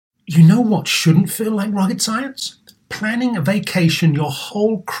You know what shouldn't feel like rocket science? Planning a vacation your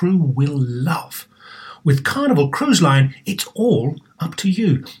whole crew will love. With Carnival Cruise Line, it's all up to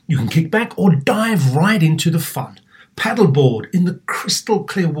you. You can kick back or dive right into the fun. Paddleboard in the crystal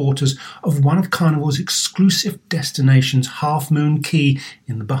clear waters of one of Carnival's exclusive destinations, Half Moon Cay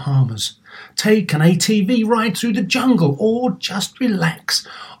in the Bahamas. Take an ATV ride through the jungle or just relax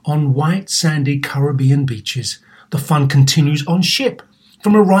on white sandy Caribbean beaches. The fun continues on ship,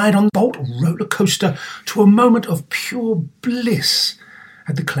 from a ride on Bolt roller coaster to a moment of pure bliss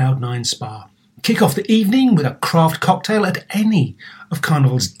at the Cloud9 Spa. Kick off the evening with a craft cocktail at any of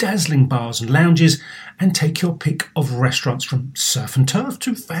Carnival's dazzling bars and lounges, and take your pick of restaurants from surf and turf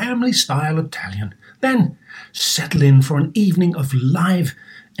to family-style Italian. Then settle in for an evening of live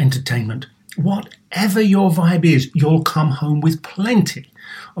entertainment. Whatever your vibe is, you'll come home with plenty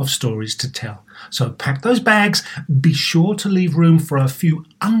of stories to tell. So pack those bags, be sure to leave room for a few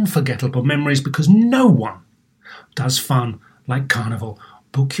unforgettable memories, because no one does fun like Carnival.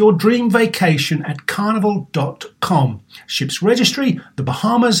 Book your dream vacation at carnival.com. Ships registry, the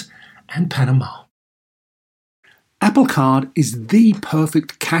Bahamas and Panama. Apple Card is the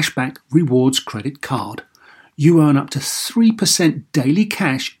perfect cashback rewards credit card. You earn up to 3% daily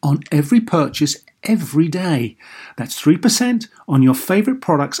cash on every purchase every day. That's 3% on your favorite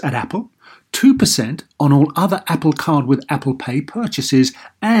products at Apple, 2% on all other Apple Card with Apple Pay purchases,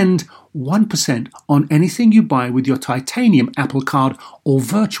 and 1% on anything you buy with your titanium Apple Card or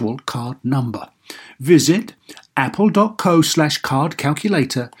virtual card number. Visit apple.co/card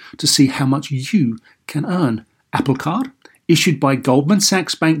calculator to see how much you can earn. Apple Card, issued by Goldman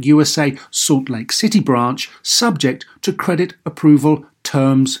Sachs Bank USA, Salt Lake City branch, subject to credit approval.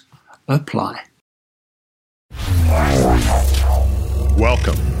 Terms apply.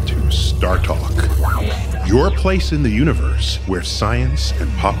 Welcome to Star Talk, your place in the universe where science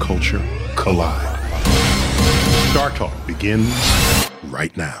and pop culture collide. Star Talk begins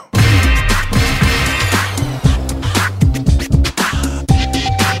right now.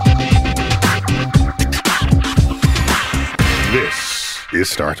 This is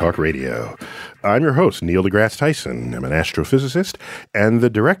Star Talk Radio. I'm your host, Neil deGrasse Tyson. I'm an astrophysicist and the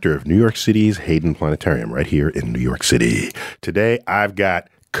director of New York City's Hayden Planetarium right here in New York City. Today, I've got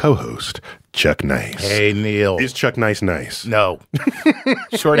co-host Chuck Nice. Hey, Neil. Is Chuck Nice nice? No.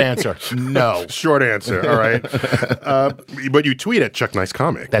 Short answer. No. Short answer. All right. But you tweet at Chuck Nice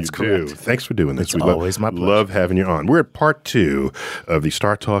Comic. That's you correct. Do. Thanks for doing this. It's always my pleasure. Love having you on. We're at part 2 of the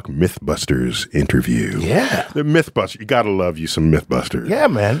Star Talk Mythbusters interview. Yeah. The Mythbusters. You got to love you some Mythbusters. Yeah,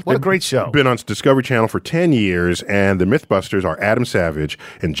 man. What a great show. Been on Discovery Channel for 10 years, and the Mythbusters are Adam Savage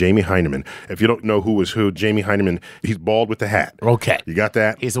and Jamie Hyneman. If you don't know who was who, Jamie Hyneman, he's bald with the hat. Okay. You got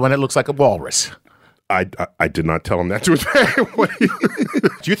that? He's the one that looks like a walrus. I did not tell him that to his face.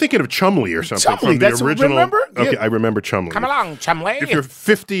 You're thinking of Chumley or something Chumley, from the that's original. Remember? Okay, Yeah. I remember Chumley. Come along, Chumley. If you're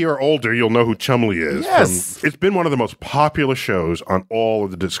 50 or older, you'll know who Chumley is. Yes. It's been one of the most popular shows on all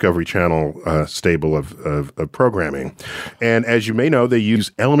of the Discovery Channel stable of programming. And as you may know, they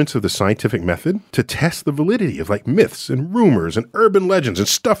use elements of the scientific method to test the validity of like myths and rumors and urban legends and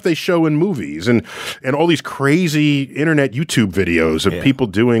stuff they show in movies and all these crazy internet YouTube videos of people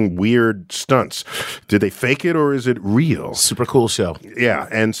doing weird stunts. Did they fake it or is it real? Super cool show. Yeah.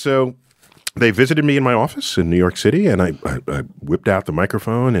 And so they visited me in my office in New York City, and I whipped out the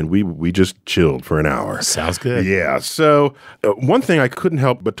microphone, and we just chilled for an hour. Sounds good. Yeah. So one thing I couldn't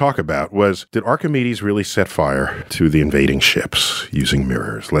help but talk about was, did Archimedes really set fire to the invading ships using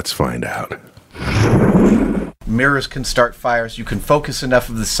mirrors? Let's find out. Mirrors can start fires. You can focus enough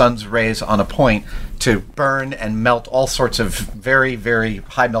of the sun's rays on a point to burn and melt all sorts of very, very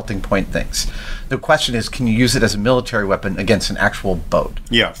high melting point things. The question is, can you use it as a military weapon against an actual boat?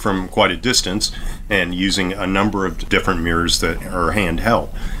 Yeah, from quite a distance, and using a number of different mirrors that are handheld.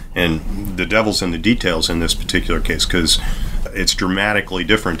 And the devil's in the details in this particular case, because it's dramatically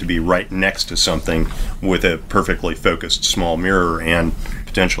different to be right next to something with a perfectly focused small mirror and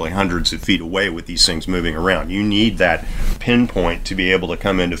potentially hundreds of feet away with these things moving around. You need that pinpoint to be able to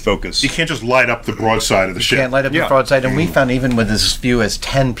come into focus. You can't just light up the broadside of the ship. You can't light up the broadside. And we found even with as few as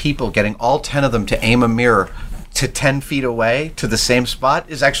 10 people, getting all 10 of them to aim a mirror to 10 feet away to the same spot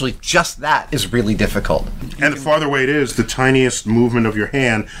is actually just that is really difficult. And the farther away it is, the tiniest movement of your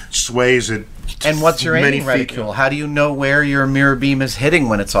hand sways it. And what's your many aiming reticule? How do you know where your mirror beam is hitting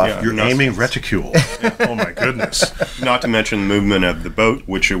when it's off? Yeah. Your aiming reticule. Oh my goodness. Not to mention the movement of the boat,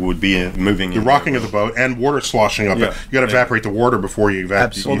 which it would be moving. The rocking of the boat and water sloshing up. Yeah. You got to evaporate the water before you evaporate.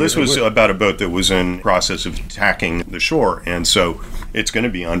 Absolutely. Well, this was about a boat that was in process of attacking the shore, and so it's going to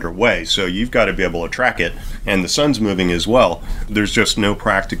be underway. So you've got to be able to track it, and the sun's moving as well. There's just no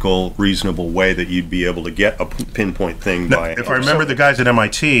practical, reasonable way that you'd be able to get a pinpoint thing by. If I remember, the guys at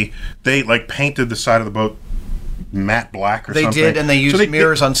MIT, they like painted the side of the boat matte black or They something. did, and they used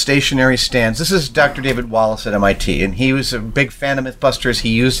mirrors on stationary stands. This is Dr. David Wallace at MIT, and he was a big fan of Mythbusters. He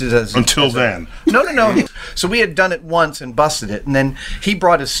used it as... then. No. So we had done it once and busted it, and then he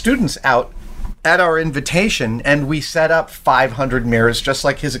brought his students out at our invitation, and we set up 500 mirrors, just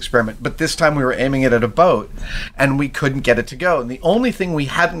like his experiment. But this time we were aiming it at a boat, and we couldn't get it to go. And the only thing we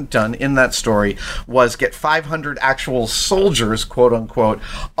hadn't done in that story was get 500 actual soldiers, quote unquote,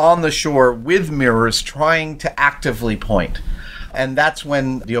 on the shore with mirrors trying to actively point. And that's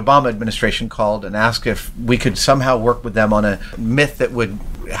when the Obama administration called and asked if we could somehow work with them on a myth that would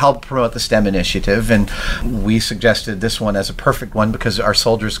help promote the STEM initiative. And we suggested this one as a perfect one because our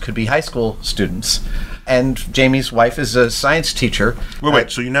soldiers could be high school students. And Jamie's wife is a science teacher. Wait.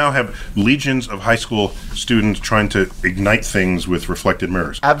 So you now have legions of high school students trying to ignite things with reflected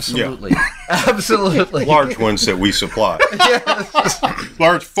mirrors. Absolutely. Absolutely. Large ones that we supply.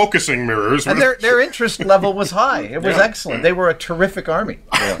 Large focusing mirrors. And their interest level was high. It was excellent. They were a terrific army.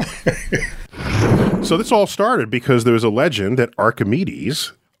 So this all started because there was a legend that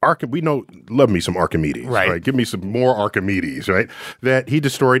Archimedes... we love me some Archimedes, right? Give me some more Archimedes, right? That he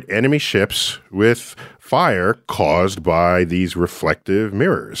destroyed enemy ships with fire caused by these reflective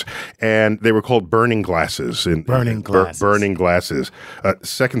mirrors, and they were called burning glasses. Burning glasses.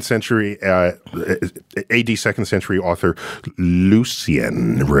 Second century AD, second century author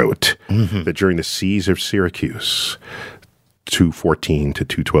Lucian wrote that during the siege of Syracuse, 214 to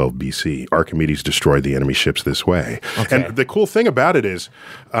 212 BC, Archimedes destroyed the enemy ships this way. Okay. And the cool thing about it is,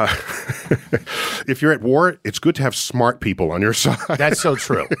 if you're at war, it's good to have smart people on your side. That's so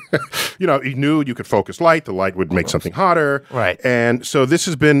true. He knew you could focus light. The light would make something hotter. Right. And so this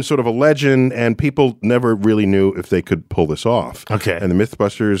has been sort of a legend, and people never really knew if they could pull this off. Okay. And the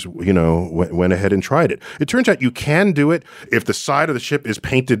Mythbusters, went ahead and tried it. It turns out you can do it if the side of the ship is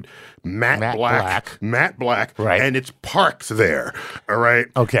painted matte black, right. And it's parked there, all right?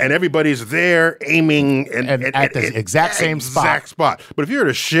 Okay. And everybody's there aiming and at the exact same spot. But if you're at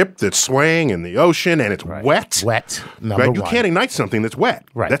a ship that's swaying in the ocean and it's wet, number right? You one. can't ignite something that's wet.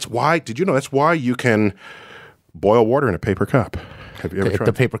 Right. That's why, did you know that's why you can boil water in a paper cup? Have you ever tried?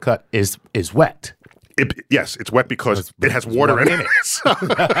 The paper cup is wet. Yes, it's wet because it has water in it.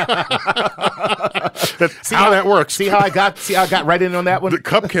 That's how that works. See how I got right in on that one? The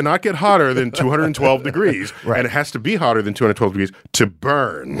cup cannot get hotter than 212 degrees, right. And it has to be hotter than 212 degrees to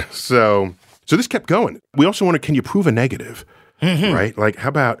burn. So this kept going. We also wanted, can you prove a negative? Right? Like, how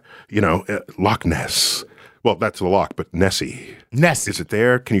about, Loch Ness? Well, that's the loch, but Nessie. Is it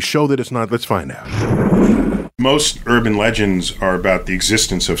there? Can you show that it's not? Let's find out. Most urban legends are about the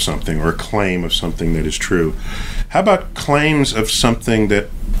existence of something or a claim of something that is true. How about claims of something that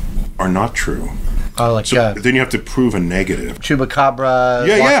are not true? Then you have to prove a negative. Chupacabra,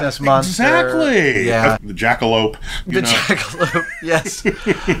 Loch Ness Monster. Exactly. Yeah. The jackalope. Jackalope, yes.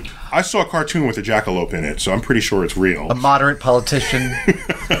 I saw a cartoon with a jackalope in it, so I'm pretty sure it's real. A moderate politician.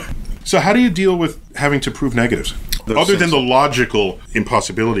 So how do you deal with having to prove negatives? Other than the logical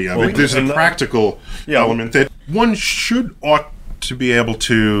impossibility of it, there's a practical element that one ought to be able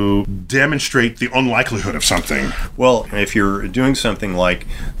to demonstrate the unlikelihood of something. Well, if you're doing something like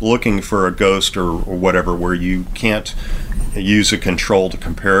looking for a ghost or whatever where you can't use a control to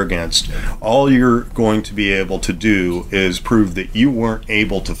compare against, all you're going to be able to do is prove that you weren't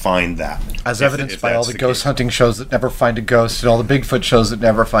able to find that. As evidenced by all the ghost hunting shows that never find a ghost and all the Bigfoot shows that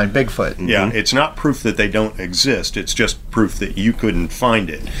never find Bigfoot. Yeah, it's not proof that they don't exist. It's just proof that you couldn't find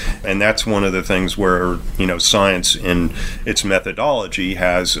it. And that's one of the things where, science in its methodology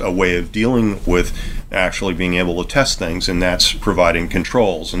has a way of dealing with actually being able to test things, and that's providing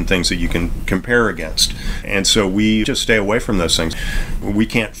controls and things that you can compare against. And so we just stay away from those things. We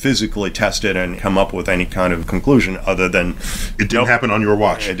can't physically test it and come up with any kind of conclusion other than it didn't happen on your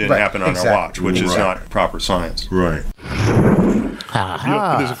watch. It didn't happen on our watch, which is not proper science. Right.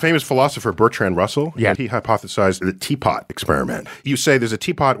 There's a famous philosopher, Bertrand Russell, and he hypothesized the teapot experiment. You say there's a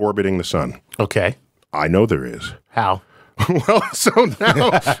teapot orbiting the sun. Okay. I know there is. How? Well, so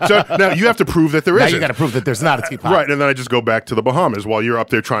now you have to prove that there isn't. Now you got to prove that there's not a teapot. Right, and then I just go back to the Bahamas while you're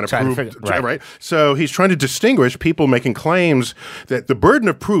up there trying to prove. Right. So he's trying to distinguish people making claims that the burden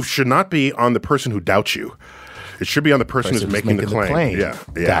of proof should not be on the person who doubts you. It should be on the person who's making the claim. Yeah.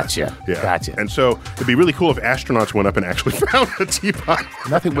 Gotcha. And so it'd be really cool if astronauts went up and actually found a teapot.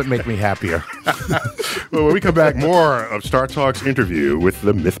 Nothing would make me happier. Well, when we come back, more of Star Talk's interview with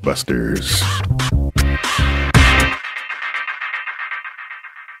the Mythbusters.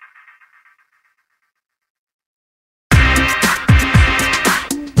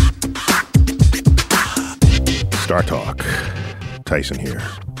 Star Talk. Tyson here.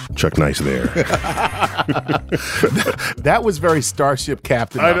 Chuck Nice there. That was very Starship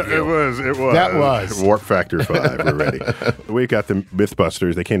Captain. It was. That was. Warp Factor 5. We're ready. We got the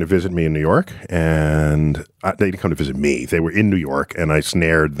Mythbusters. They came to visit me in New York, and they didn't come to visit me. They were in New York, and I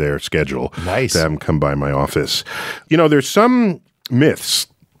snared their schedule Nice. to have them come by my office. You know, there's some myths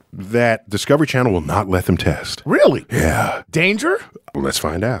that Discovery Channel will not let them test. Really? Yeah. Danger? Well, let's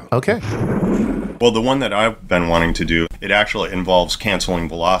find out. Okay. Well, the one that I've been wanting to do, it actually involves canceling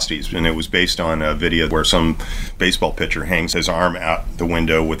velocities, and it was based on a video where some baseball pitcher hangs his arm out the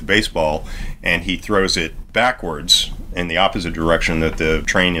window with the baseball, and he throws it backwards in the opposite direction that the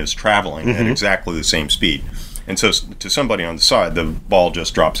train is traveling at exactly the same speed. And so to somebody on the side, the ball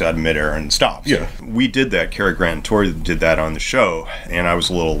just drops out of midair and stops. Yeah. We did that. Cary Grant and Tori did that on the show, and I was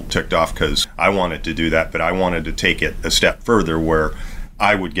a little ticked off because I wanted to do that, but I wanted to take it a step further where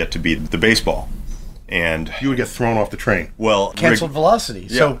I would get to be the baseball. And You would get thrown off the train. well, Canceled velocity.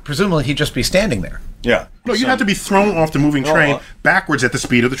 So Yeah. presumably he'd just be standing there. yeah. No, you'd have to be thrown off the moving train backwards at the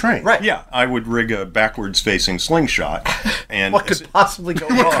speed of the train. Right. Yeah, I would rig a backwards-facing slingshot, and What could possibly go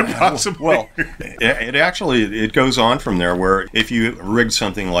wrong? Possibly. well, it actually it goes on from there. Where if you rigged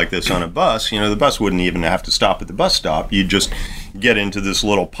something like this on a bus, you know, the bus wouldn't even have to stop at the bus stop. You'd just get into this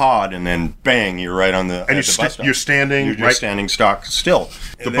little pod, and then bang, you're right on the. And at the bus stop. you're standing, You're just right? standing stock still.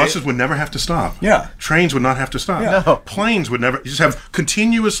 The buses would never have to stop. Yeah. Trains would not have to stop. Yeah. No. Planes would never. You just have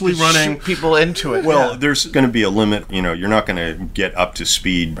continuously running. Shoot people into it. Well, Yeah. there's going to be a limit. You know, you're not going to get up to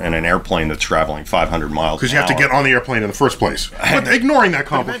speed in an airplane that's traveling 500 miles. Because you have to get on the airplane in the first place. But ignoring that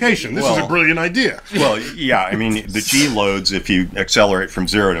complication, this is a Well- brilliant idea. Well, yeah, I mean, the G loads, if you accelerate from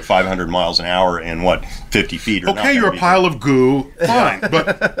 0 to 500 miles an hour in, 50 feet? Or Okay, you're a pile of goo, fine.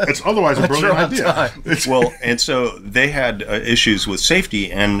 But it's otherwise a brilliant idea. Well, and so they had issues with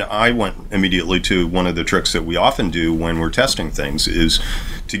safety, and I went immediately to one of the tricks that we often do when we're testing things is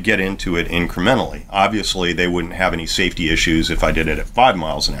to get into it incrementally. Obviously, they wouldn't have any safety issues if I did it at 5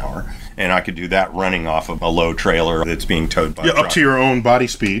 miles an hour, and I could do that running off of a low trailer that's being towed by a Yeah, truck. up to your own body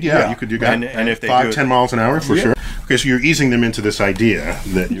speed. Yeah, Yeah. you could do that. And if they 5, do it- 10 miles an hour for sure. Okay, so you're easing them into this idea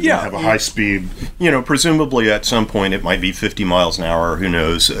that you're going to have a high speed. You know, presumably at some point it might be 50 miles an hour, who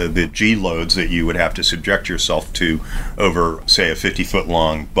knows, the G loads that you would have to subject yourself to over, say, a 50-foot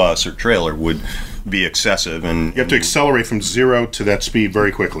long bus or trailer would be excessive. And You have to accelerate from 0 to that speed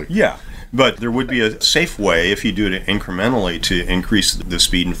very quickly. yeah. But there would be a safe way, if you do it incrementally, to increase the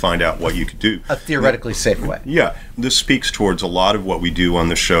speed and find out what you could do. A theoretically safe way. Yeah, this speaks towards a lot of what we do on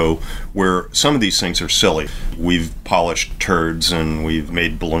the show, where some of these things are silly. We've polished turds and we've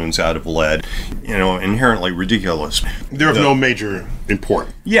made balloons out of lead, you know, inherently ridiculous. They're of no major import.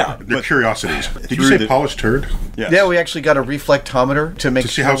 Yeah, They're but curiosities. Did you through say the- polished turd? Yes. Yeah, we actually got a reflectometer to make To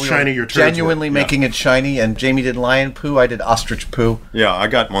see how we were shiny your turds genuinely were. making it shiny. And Jamie did lion poo. I did ostrich poo. Yeah, I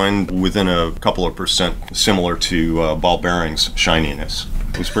got mine within a couple of percent similar to ball bearings shininess.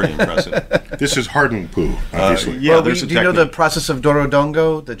 It was pretty impressive. This is hardened poo, obviously. Yeah, Well, there's a do you know the technique. process of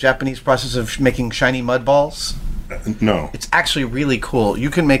dorodongo, the Japanese process of making shiny mud balls? No. It's actually really cool. You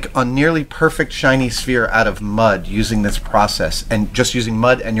can make a nearly perfect shiny sphere out of mud using this process, and just using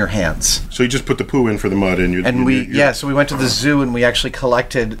mud and your hands. So you just put the poo in for the mud and you. And so we went to the zoo and we actually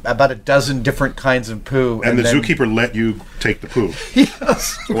collected about a dozen different kinds of poo. And the then zookeeper let you take the poo.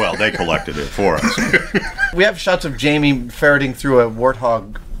 Yes. Well, they collected it for us. We have shots of Jamie ferreting through a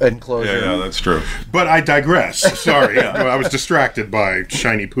warthog enclosure. Yeah, that's true. But I digress. Sorry. I was distracted by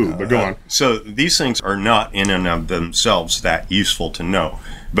shiny poo, but go on. So these things are not in and of themselves that useful to know.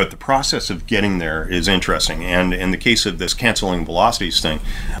 But the process of getting there is interesting. And in the case of this canceling velocities thing,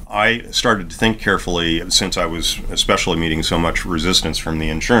 I started to think carefully, since I was especially meeting so much resistance from the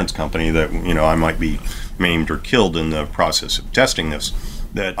insurance company that, you know, I might be maimed or killed in the process of testing this,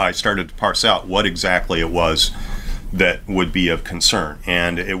 that I started to parse out what exactly it was that would be of concern.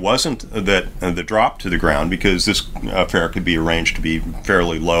 And it wasn't that the drop to the ground, because this affair could be arranged to be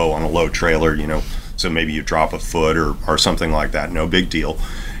fairly low on a low trailer, you know, so maybe you drop a foot or something like that, no big deal.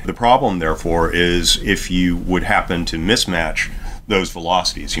 The problem, therefore, is if you would happen to mismatch those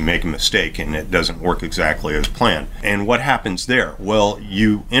velocities, you make a mistake and it doesn't work exactly as planned. And what happens there? Well,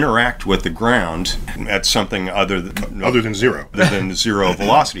 you interact with the ground at something other than zero. Other than zero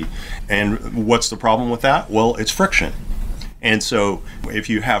velocity. And what's the problem with that? Well, it's friction. And so if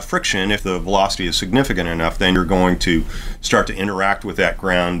you have friction, if the velocity is significant enough, then you're going to start to interact with that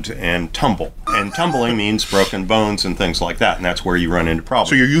ground and tumble. And tumbling means broken bones and things like that, and that's where you run into problems.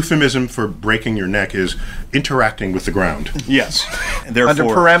 So your euphemism for breaking your neck is interacting with the ground. Yes. Therefore, Under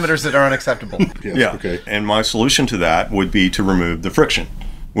parameters that are unacceptable. Yes, yeah. okay. And my solution to that would be to remove the friction.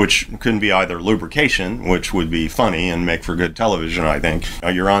 which can be either lubrication, which would be funny and make for good television, I think.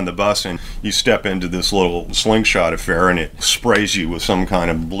 You're on the bus and you step into this little slingshot affair and it sprays you with some kind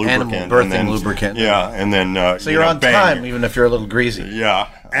of lubricant. Animal birthing and then, lubricant. Yeah, and then... so you're on time, even if you're a little greasy. Yeah.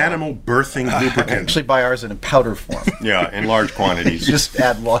 Animal birthing lubricant. Actually buy ours in a powder form. Yeah, in large quantities. Just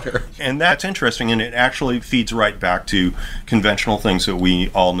add water. And that's interesting, and it actually feeds right back to conventional things that we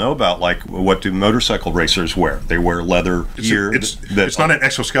all know about, like what do motorcycle racers wear? They wear leather gear. It's not an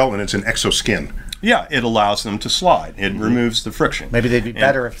exoskeleton, it's an exoskin. Yeah, it allows them to slide. It removes the friction. Maybe they'd be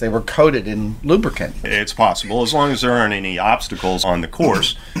better if they were coated in lubricant. It's possible, as long as there aren't any obstacles on the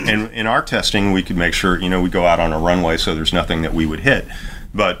course. And in our testing, we could make sure, we go out on a runway so there's nothing that we would hit.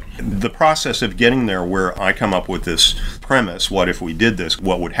 But the process of getting there, where I come up with this premise, what if we did this,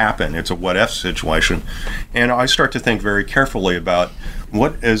 what would happen? It's a what-if situation. And I start to think very carefully about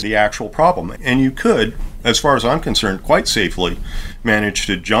what is the actual problem. And you could, as far as I'm concerned, quite safely manage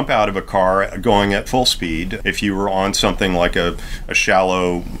to jump out of a car going at full speed if you were on something like a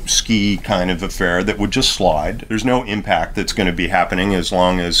shallow ski kind of affair that would just slide. There's no impact that's going to be happening as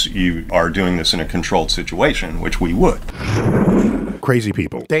long as you are doing this in a controlled situation, which we would. Crazy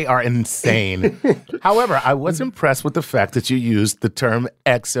people. They are insane. However, I was impressed with the fact that you used the term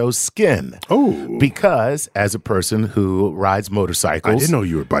exoskin. Oh. Because as a person who rides motorcycles... I didn't know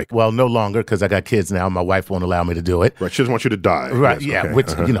you were a biker. Well, no longer, because I got kids now. My wife won't allow me to do it. Right, she doesn't want you to die. Right, Yes, yeah. okay. Which,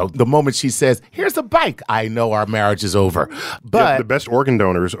 the moment she says, here's a bike, I know our marriage is over. But Yeah, the best organ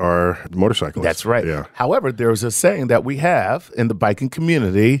donors are motorcyclists. that's right. Yeah. However, there's a saying that we have in the biking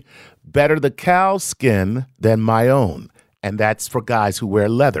community, better the cow's skin than my own. And that's for guys who wear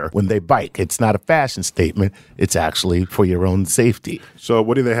leather when they bike. It's not a fashion statement. It's actually for your own safety. So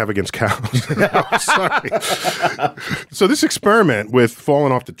what do they have against cows? Sorry. So this experiment with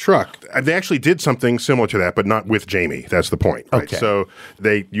falling off the truck, they actually did something similar to that, but not with Jamie. That's the point. Right? Okay. So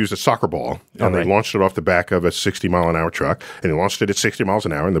they used a soccer ball, and they launched it off the back of a 60-mile-an-hour truck, and they launched it at 60 miles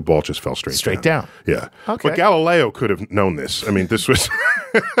an hour, and the ball just fell straight down. Yeah. Okay. But Galileo could have known this. I mean, this was...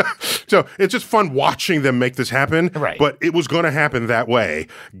 So it's just fun watching them make this happen. Right. But it was going to happen that way.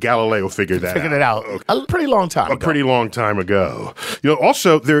 Galileo figured that Figured it out a pretty long time ago. A pretty long time ago.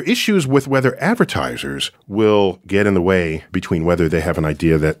 Also, there are issues with whether advertisers will get in the way between whether they have an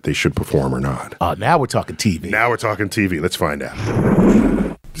idea that they should perform or not. Now we're talking TV. Now we're talking TV. Let's find out.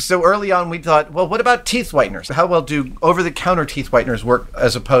 So early on, we thought, well, what about teeth whiteners? How well do over-the-counter teeth whiteners work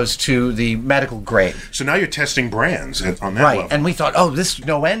as opposed to the medical grade? So now you're testing brands on that Right, level. and we thought, this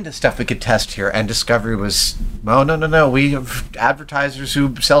no end of stuff we could test here. And Discovery was, no. We have advertisers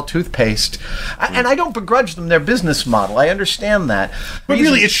who sell toothpaste. And I don't begrudge them their business model. I understand that. But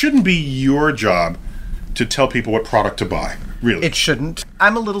really, it shouldn't be your job to tell people what product to buy. Really. It shouldn't.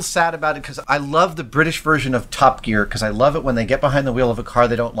 I'm a little sad about it because I love the British version of Top Gear because I love it when they get behind the wheel of a car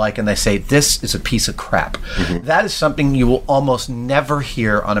they don't like and they say, this is a piece of crap. Mm-hmm. That is something you will almost never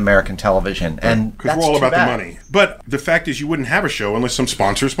hear on American television. And because we're all about the money. But the fact is you wouldn't have a show unless some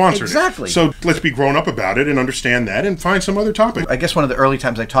sponsor sponsored Exactly. it. So let's be grown up about it and understand that and find some other topic. I guess one of the early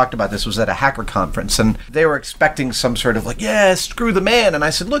times I talked about this was at a hacker conference, and they were expecting some sort of screw the man. And I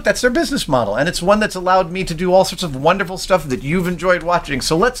said, look, that's their business model. And it's one that's allowed me to do all sorts of wonderful stuff that you've enjoyed watching.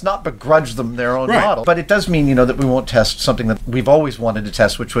 So let's not begrudge them their own model. But it does mean, that we won't test something that we've always wanted to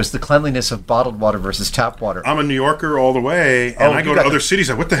test, which was the cleanliness of bottled water versus tap water. I'm a New Yorker all the way, and I go to other cities.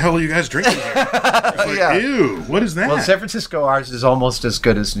 Like, what the hell are you guys drinking here? It's like, ew, what is that? Well, San Francisco, ours is almost as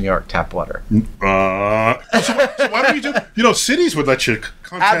good as New York tap water. So why don't you do, cities would let you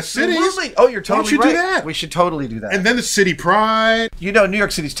contest Absolutely. cities. Oh, you're totally Why don't you right. do that? We should totally do that. And then the city pride. New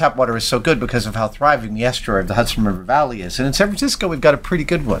York City's tap water is so good because of how thriving the estuary of the Hudson River Valley is. And in San Francisco, we've got a pretty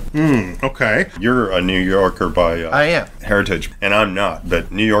good one. Okay. You're a New Yorker by I am. heritage, and I'm not.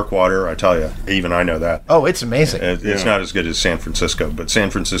 But New York water, I tell you, even I know that. Oh, it's amazing. It's not as good as San Francisco, but San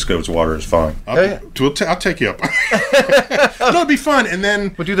Francisco's water is fine. I'll take you up. No, it'd be fun. And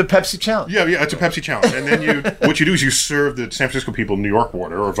then We'll do the Pepsi challenge. yeah, it's a Pepsi challenge. And then what you do is you serve the San Francisco people New York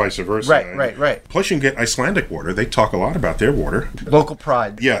water, or vice versa. Right. Plus, you can get Icelandic water. They talk a lot about their water. Local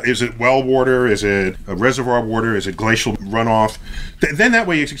pride. Yeah, is it well water? Is it a reservoir water? Is it glacial runoff? Then that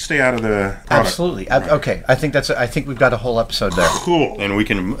way you can stay out of the product. Absolutely. Okay. I think we've got a whole episode there. Cool. And we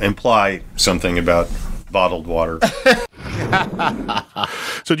can imply something about bottled water.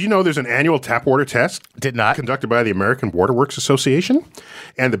 So do you know there's an annual tap water test? Did not. Conducted by the American Water Works Association.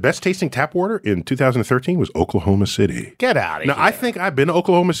 And the best tasting tap water in 2013 was Oklahoma City. Get out of Now, here. I think I've been to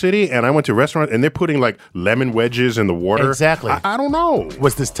Oklahoma City, and I went to a restaurant, and they're putting, like, lemon wedges in the water. Exactly. I don't know.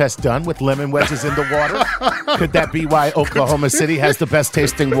 Was this test done with lemon wedges in the water? Could that be why Oklahoma City has the best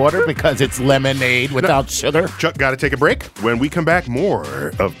tasting water? Because it's lemonade without sugar? Chuck, got to take a break. When we come back,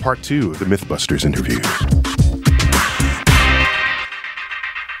 more of part 2 of the Mythbusters interviews.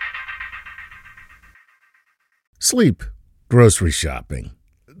 Sleep, grocery shopping,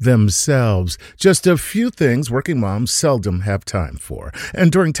 themselves, just a few things working moms seldom have time for.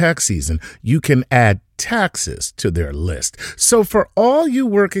 And during tax season, you can add taxes to their list. So for all you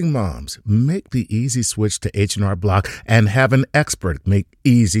working moms, make the easy switch to H&R Block and have an expert make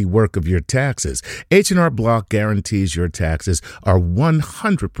easy work of your taxes. H&R Block guarantees your taxes are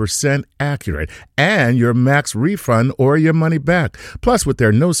 100% accurate and your max refund or your money back. Plus, with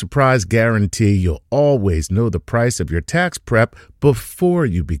their no surprise guarantee, you'll always know the price of your tax prep before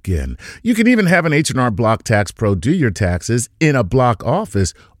you begin. You can even have an H&R Block Tax Pro do your taxes in a Block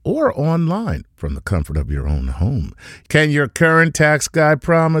office or online from the comfort of your own home. Can your current tax guy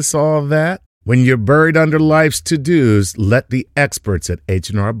promise all that? When you're buried under life's to-dos, let the experts at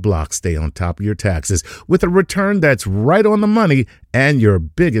H&R Block stay on top of your taxes with a return that's right on the money and your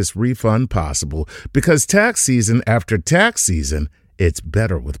biggest refund possible. Because tax season after tax season, it's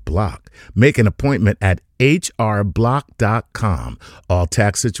better with Block. Make an appointment at hrblock.com. All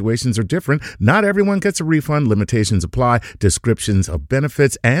tax situations are different. Not everyone gets a refund. Limitations apply. Descriptions of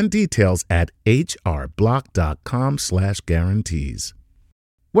benefits and details at hrblock.com/guarantees.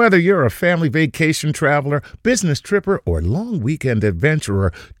 Whether you're a family vacation traveler, business tripper, or long weekend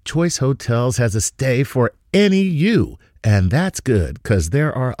adventurer, Choice Hotels has a stay for any you. And that's good, because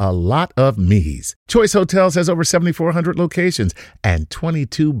there are a lot of me's. Choice Hotels has over 7,400 locations and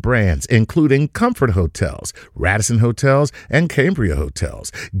 22 brands, including Comfort Hotels, Radisson Hotels, and Cambria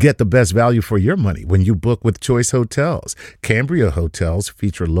Hotels. Get the best value for your money when you book with Choice Hotels. Cambria Hotels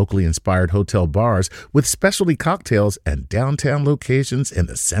feature locally inspired hotel bars with specialty cocktails and downtown locations in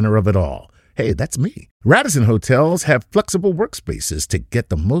the center of it all. Hey, that's me. Radisson Hotels have flexible workspaces to get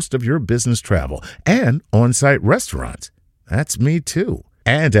the most of your business travel and on-site restaurants. That's me too.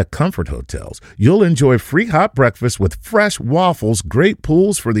 And at Comfort Hotels, you'll enjoy free hot breakfast with fresh waffles, great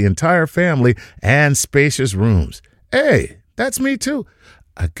pools for the entire family, and spacious rooms. Hey, that's me too.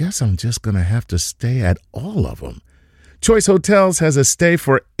 I guess I'm just going to have to stay at all of them. Choice Hotels has a stay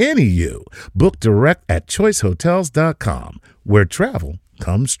for any you. Book direct at choicehotels.com, where travel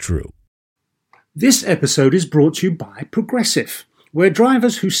comes true. This episode is brought to you by Progressive, where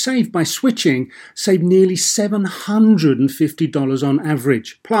drivers who save by switching save nearly $750 on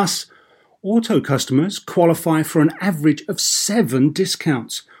average. Plus, auto customers qualify for an average of 7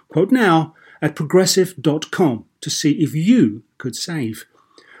 discounts. Quote now at progressive.com to see if you could save.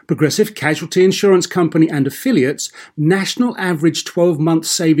 Progressive Casualty Insurance Company and affiliates, national average 12-month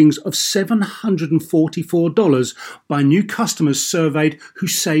savings of $744 by new customers surveyed who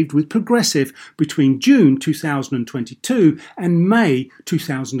saved with Progressive between June 2022 and May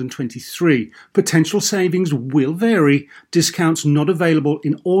 2023. Potential savings will vary. Discounts not available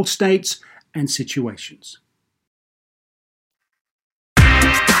in all states and situations.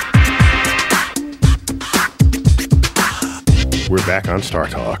 We're back on Star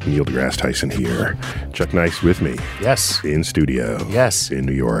Talk. Neil deGrasse Tyson here. Chuck Nice with me. Yes. In studio. Yes. In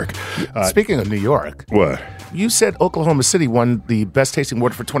New York. Speaking of New York, What? you said Oklahoma City won the best tasting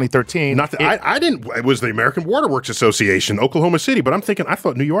water for 2013. Not that I didn't. It was the American Water Works Association, Oklahoma City. But I'm thinking, I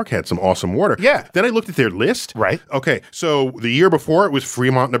thought New York had some awesome water. Yeah. Then I looked at their list. Right. Okay. So the year before it was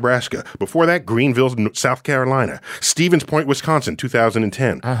Fremont, Nebraska. Before that, Greenville, South Carolina. Stevens Point, Wisconsin,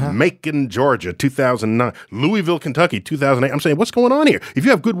 2010. Macon, Georgia, 2009. Louisville, Kentucky, 2008. I'm saying, what's going on here? If you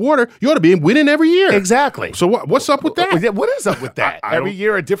have good water, you ought to be winning every year. Exactly. So what's up with that? What is up with that? I Every don't-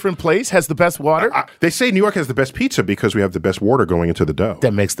 year a different place has the best water? They say New York has the best pizza because we have the best water going into the dough.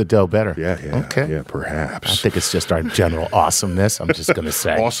 That makes the dough better. Yeah. Okay. Yeah, perhaps. I think it's just our general awesomeness, I'm just going to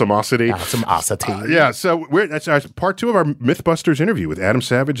say. Awesomosity. Awesomosity. Yeah, so that's our part 2 of our Mythbusters interview with Adam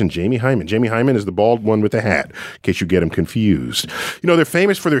Savage and Jamie Hyman. Jamie Hyman is the bald one with the hat, in case you get him confused. You know, they're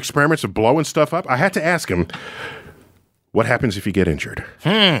famous for their experiments of blowing stuff up. I had to ask him, what happens if you get injured?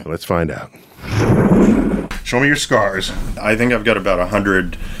 Let's find out. Show me your scars. I think I've got about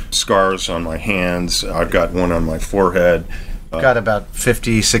 100 scars on my hands. I've got one on my forehead. Got about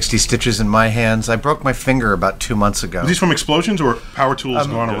 50, 60 stitches in my hands. I broke my finger about 2 months ago. Are these from explosions or power tools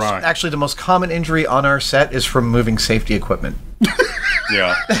gone awry? Actually, the most common injury on our set is from moving safety equipment.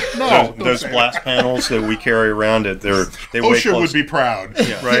 Yeah. Those glass panels that we carry around, they weigh OSHA close, would be proud,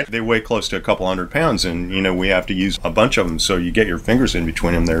 right? They weigh close to a couple 100 pounds, and we have to use a bunch of them. So you get your fingers in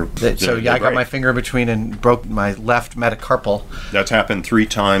between them. I got my finger in between and broke my left metacarpal. That's happened 3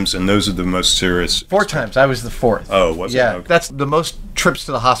 times, and those are the most serious. 4 times. I was the 4th. Oh, was it? Yeah, Okay. that's the most trips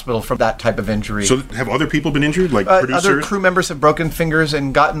to the hospital from that type of injury. So have other people been injured, like producers? Other crew members have broken fingers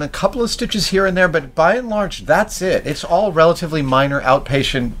and gotten a couple of stitches here and there, but by and large, that's it. It's all relatively minor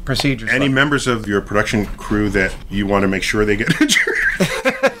outpatient procedures. Any members of your production crew that you want to make sure they get injured?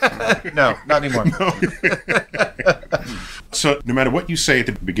 No, not anymore. So no matter what you say at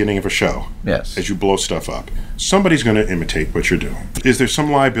the beginning of a show, Yes. as you blow stuff up, somebody's going to imitate what you're doing. Is there some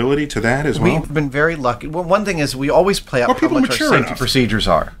liability to that as well? We've been very lucky. Well, one thing is we always play up Are how people much our mature safety enough? procedures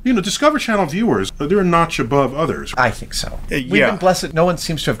are. Discovery Channel viewers, they're a notch above others. I think so. We've yeah. been blessed. No one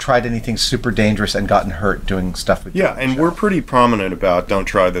seems to have tried anything super dangerous and gotten hurt doing stuff with Yeah, and we're pretty prominent about don't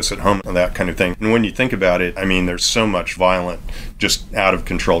try this at home and that kind of thing. And when you think about it, I mean, there's so much violent, just out of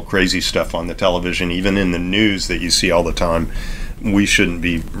control, crazy stuff on the television, even in the news that you see all the time. We shouldn't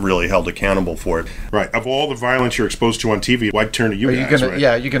be really held accountable for it. Right. Of all the violence you're exposed to on TV, why'd turn to you Are you guys, gonna? right?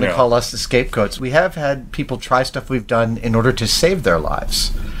 Yeah, you're gonna Yeah. call us the scapegoats. We have had people try stuff we've done in order to save their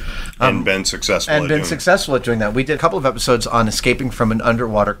lives. And been successful And at been doing it. successful at doing that. We did a couple of episodes on escaping from an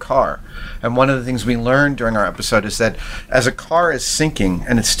underwater car. And one of the things we learned during our episode is that as a car is sinking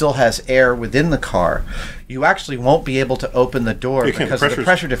and it still has air within the car, you actually won't be able to open the door You can't. because of the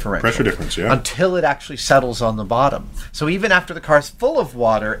pressure differential. Pressure difference, yeah. Until it actually settles on the bottom. So even after the car is full of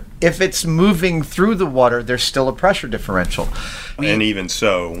water, if it's moving through the water, there's still a pressure differential. And even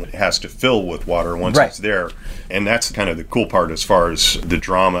so, it has to fill with water once Right. it's there. And that's kind of the cool part as far as the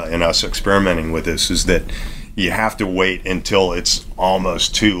drama and us experimenting with this is that you have to wait until it's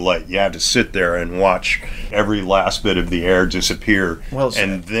almost too late. You have to sit there and watch every last bit of the air disappear. Well,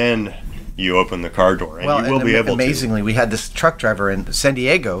 and then you open the car door. And you will be able to. Amazingly, we had this truck driver in San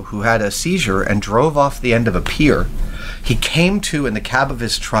Diego who had a seizure and drove off the end of a pier. He came to in the cab of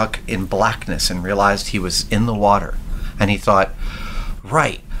his truck in blackness and realized he was in the water. And he thought,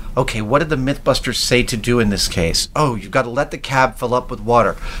 right, okay, what did the Mythbusters say to do in this case? Oh, you've got to let the cab fill up with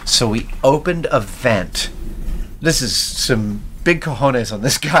water. So he opened a vent. This is some big cojones on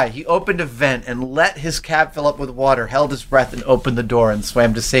this guy. He opened a vent and let his cab fill up with water, held his breath, and opened the door and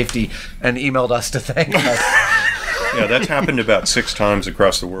swam to safety and emailed us to thank us. Yeah, that's happened about 6 times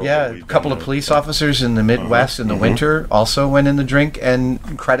across the world. Yeah, that a we've couple done of that. police officers in the Midwest in the winter also went in the drink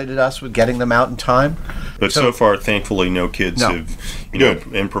and credited us with getting them out in time. But so far, thankfully, no kids No. have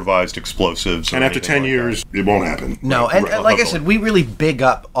Good. improvised explosives. or And after anything 10 like years, it won't happen. No, Right, and right. like I said, we really big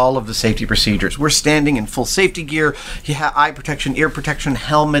up all of the safety procedures. We're standing in full safety gear. You have eye protection, ear protection,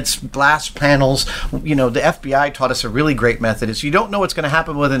 helmets, glass panels. The FBI taught us a really great method. Is you don't know what's going to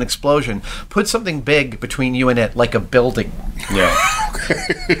happen with an explosion. Put something big between you and it, like a building. Yeah.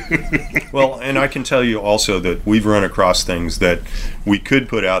 Well, and I can tell you also that we've run across things that we could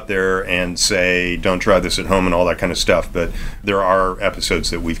put out there and say, don't try this at home and all that kind of stuff. But there are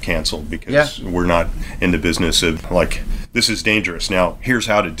episodes that we've canceled because we're not in the business of, like, this is dangerous. Now, here's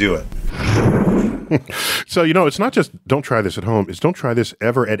how to do it. So, it's not just don't try this at home. It's don't try this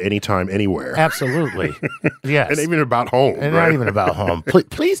ever at any time, anywhere. Absolutely. Yes. And even about home. And right? not even about home.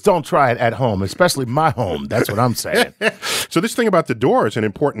 Please don't try it at home, especially my home. That's what I'm saying. So this thing about the door is an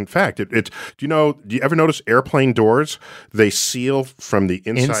important fact. Do you ever notice airplane doors? They seal from the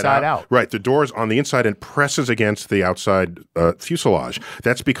inside out. Right. The door's on the inside and presses against the outside fuselage.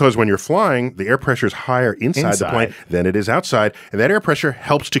 That's because when you're flying, the air pressure is higher inside the plane than it is outside. And that air pressure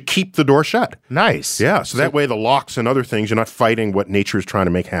helps to keep the door shut. Nice. Yeah. So that way the locks and other things, you're not fighting what nature is trying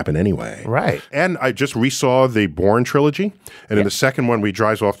to make happen anyway. Right. And I just resaw the Bourne trilogy. And in the second one, he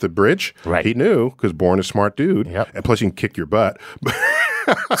drives off the bridge. Right. He knew because Bourne is a smart dude. Yep. And plus he can kick your butt.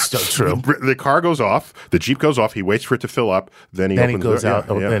 So true. The car goes off. The Jeep goes off. He waits for it to fill up. Then he opens goes the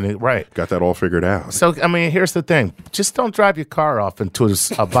door. out. Right. Got that all figured out. So, here's the thing. Just don't drive your car off into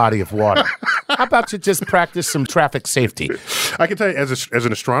a body of water. How about you just practice some traffic safety? I can tell you, as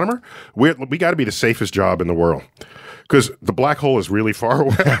an astronomer, we got to be the safest job in the world. Because the black hole is really far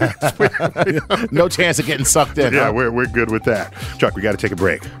away. No chance of getting sucked in. Yeah, huh? we're good with that. Chuck, we got to take a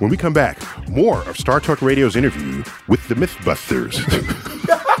break. When we come back, more of Star Talk Radio's interview with the Mythbusters.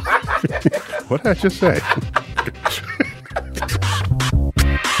 What did I just say?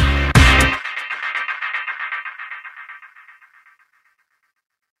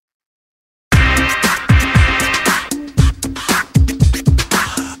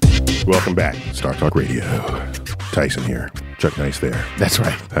 Welcome back, Star Talk Radio. Tyson here. Chuck Nice there. That's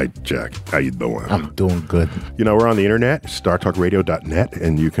right. Hi, Jack. How you doing? I'm doing good. You know, we're on the internet, startalkradio.net,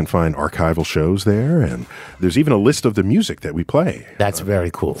 and you can find archival shows there. And there's even a list of the music that we play That's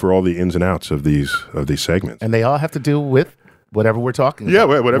very cool. for all the ins and outs of these segments. And they all have to do with whatever we're talking Yeah,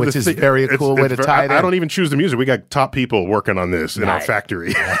 about. whatever. Which is very cool way to tie it in. I don't even choose the music. We got top people working on this in our Nice.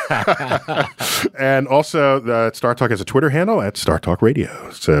 factory. And also, Star Talk has a Twitter handle at Star Talk Radio.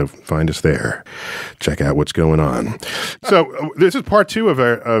 So find us there. Check out what's going on. So this is part 2 of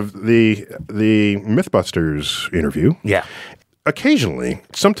the Mythbusters interview. Yeah. Occasionally,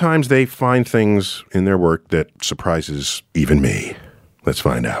 sometimes they find things in their work that surprises even me. Let's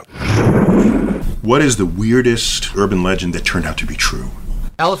find out. What is the weirdest urban legend that turned out to be true?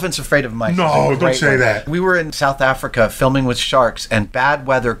 Elephants afraid of mice. No, is a don't great say one. that. We were in South Africa filming with sharks, and bad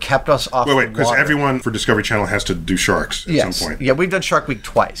weather kept us off the Wait, because water. everyone for Discovery Channel has to do sharks at Yes. some point. Yeah, we've done Shark Week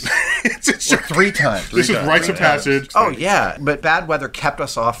twice. It's Or 3 times. This is rites of passage. Oh, yeah. But bad weather kept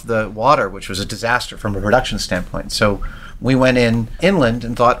us off the water, which was a disaster from a production standpoint. So we went inland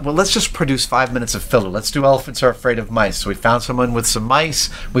and thought, well, let's just produce 5 minutes of filler. Let's do Elephants Are Afraid of Mice. So we found someone with some mice.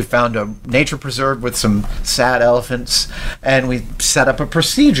 We found a nature preserve with some sad elephants. And we set up a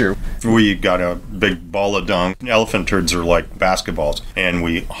procedure. We got a big ball of dung. Elephant turds are like basketballs, and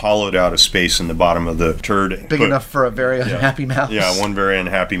we hollowed out a space in the bottom of the turd. Big enough for a very unhappy mouse. Yeah, one very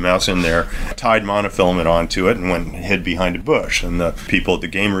unhappy mouse in there. Tied monofilament onto it and went and hid behind a bush. And the people at the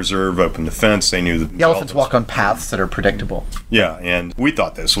game reserve opened the fence. They knew that The elephants walk on paths that are predictable. Yeah, and we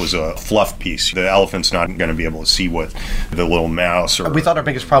thought this was a fluff piece. The elephant's not going to be able to see what the little mouse or... We thought our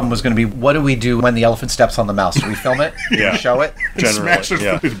biggest problem was going to be, what do we do when the elephant steps on the mouse? Do we film it? Do Yeah. we show it? generally, Smash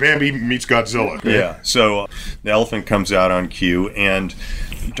yeah. Bambi meets Godzilla. Yeah, so the elephant comes out on cue, and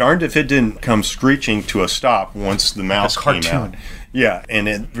darned if it didn't come screeching to a stop once the mouse came out. cartoon. Yeah, and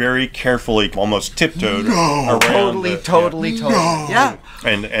it very carefully, almost tiptoed around. Totally. Yeah.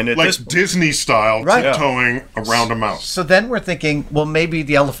 And at Like this Disney style, Right. tiptoeing around a mouse. So then we're thinking, well, maybe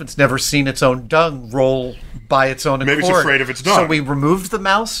the elephant's never seen its own dung roll by its own accord. Maybe it's afraid of its dung. So we removed the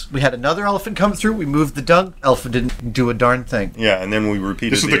mouse. We had another elephant come through. We moved the dung. Elephant didn't do a darn thing. Yeah, and then we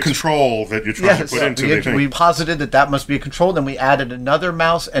repeated This is the control that you're trying to put into the thing. we posited that must be a control. Then we added another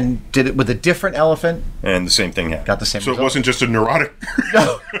mouse and did it with a different elephant. and the same thing happened. Got the same So it result. wasn't just a neurotic.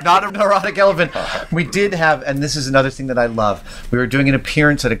 No, not a neurotic elephant. We did have, and this is another thing that I love. We were doing an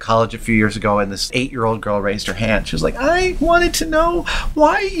appearance at a college a few years ago, and this 8-year-old girl raised her hand. She was like, I wanted to know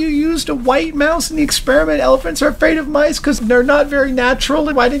why you used a white mouse in the experiment. Elephants are afraid of mice because they're not very natural.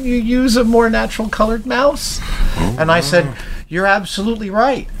 And why didn't you use a more natural colored mouse? And I said, you're absolutely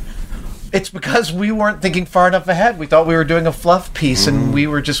right. It's because we weren't thinking far enough ahead. We thought we were doing a fluff piece, and we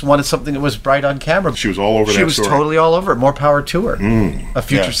were just wanted something that was bright on camera. She was all over She that was story. totally all over it. More power to her. A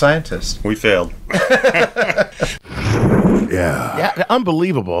future Yeah. scientist. We failed. Yeah. Yeah,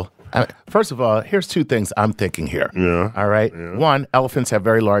 unbelievable. First of all, here's 2 things I'm thinking here. Yeah. All right. Yeah. One, elephants have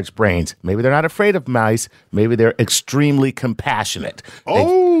very large brains. Maybe they're not afraid of mice. Maybe they're extremely compassionate.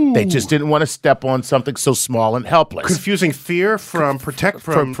 They just didn't want to step on something so small and helpless. Confusing fear from for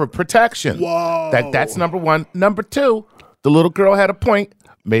protection. Whoa. That's number 1. Number 2, the little girl had a point.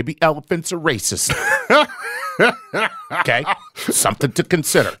 Maybe elephants are racist. Okay, something to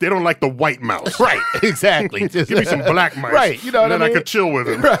consider. They don't like the white mouse. Right, exactly. Just, Give me some black mice. Right, you know what and I then mean? I could chill with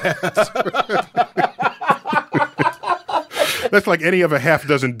him. That's like any of a half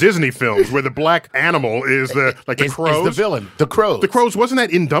dozen Disney films where the black animal is the crows. Is the villain. The crows. The crows, wasn't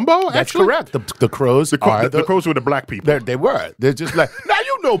that in Dumbo? That's actually? correct. The crows The crows were the black people. They were. They're just like, now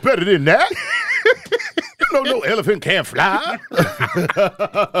you know better than that. You know no elephant can't fly.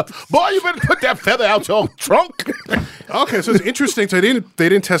 Boy, you better put that feather out your trunk. Okay, so it's interesting. So they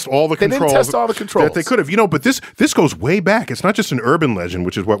didn't test all the didn't controls. test all the controls. That they could have. But this goes way back. It's not just an urban legend,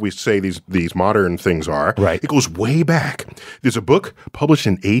 which is what we say these modern things are. Right. It goes way back. There's a book published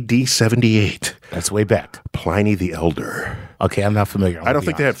in AD 78. That's way back. Pliny the Elder. Okay, I'm not familiar. I don't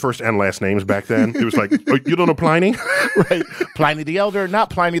think they had first and last names back then. It was like, oh, you don't know Pliny? Right. Pliny the Elder, not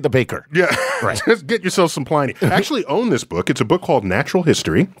Pliny the Baker. Yeah. Right. Just get yourself some Pliny. I actually own this book. It's a book called Natural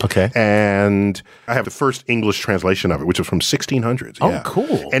History. Okay. And I have the first English translation of it, which was from 1600s. Oh, yeah.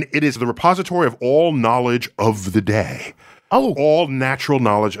 cool. And it is the repository of all knowledge of the day. Oh. All natural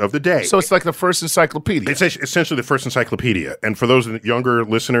knowledge of the day. So it's like the first encyclopedia. It's essentially the first encyclopedia. And for those younger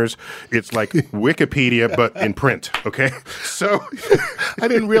listeners, it's like Wikipedia, but in print, okay? So I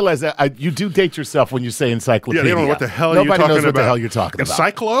didn't realize that. You do date yourself when you say yeah, encyclopedia. they don't know what the hell you're Nobody talking knows about. what the hell you're talking about.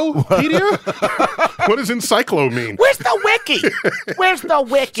 Encyclopedia? What does encyclo mean? Where's the wiki? Where's the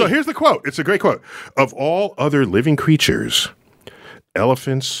wiki? So here's the quote. It's a great quote. Of all other living creatures,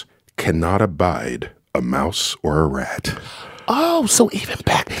 elephants cannot abide a mouse or a rat. Oh, so even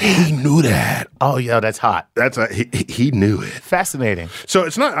back then. He knew that. Oh, yeah, that's hot. He knew it. Fascinating. So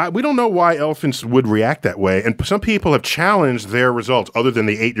it's not. We don't know why elephants would react that way, and some people have challenged their results, other than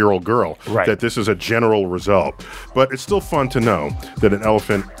the 8-year-old girl, Right. that this is a general result. But it's still fun to know that an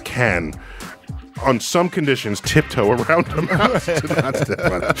elephant can, on some conditions, tiptoe around a mouse to not step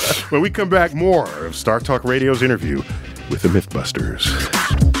on it. When we come back, more of Star Talk Radio's interview with the Mythbusters.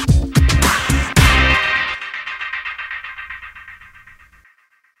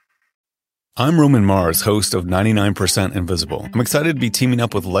 I'm Roman Mars, host of 99% Invisible. I'm excited to be teaming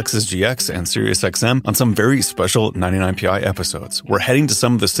up with Lexus GX and SiriusXM on some very special 99PI episodes. We're heading to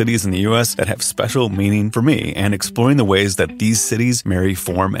some of the cities in the U.S. that have special meaning for me and exploring the ways that these cities marry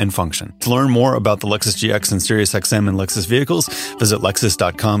form and function. To learn more about the Lexus GX and SiriusXM and Lexus vehicles, visit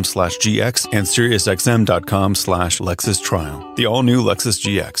lexus.com/GX and SiriusXM.com/Lexus Trial. The all-new Lexus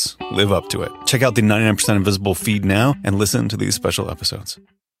GX. Live up to it. Check out the 99% Invisible feed now and listen to these special episodes.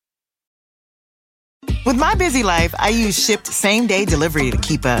 With my busy life, I use Shipt same-day delivery to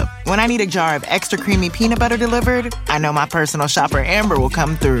keep up. When I need a jar of extra creamy peanut butter delivered, I know my personal shopper Amber will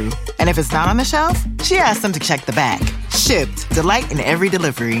come through. And if it's not on the shelf, she asks them to check the back. Shipt. Delight in every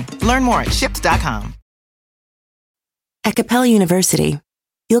delivery. Learn more at Shipt.com. At Capella University,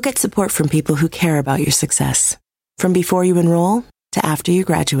 you'll get support from people who care about your success. From before you enroll to after you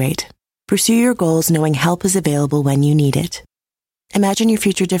graduate, pursue your goals knowing help is available when you need it. Imagine your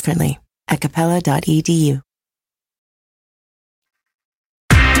future differently at capella.edu.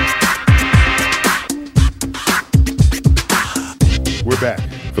 We're back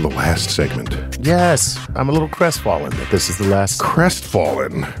for the last segment. Yes, I'm a little crestfallen that this is the last.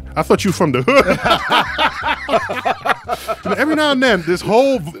 Crestfallen. I thought you were from the hood. Every now and then, this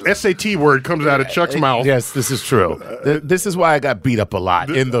whole SAT word comes out of Chuck's mouth. Yes, this is true. This is why I got beat up a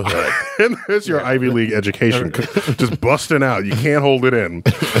lot in the hood. And there's your Ivy League education just busting out. You can't hold it in.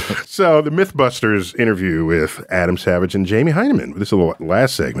 So the Mythbusters interview with Adam Savage and Jamie Heineman. This is the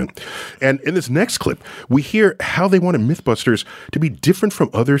last segment. And in this next clip, we hear how they wanted Mythbusters to be different from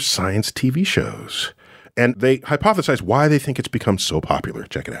other science TV shows. And they hypothesize why they think it's become so popular.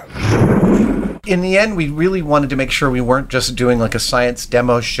 Check it out. In the end, we really wanted to make sure we weren't just doing like a science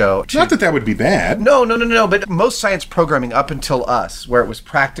demo show. Not that that would be bad. No. But most science programming up until us, where it was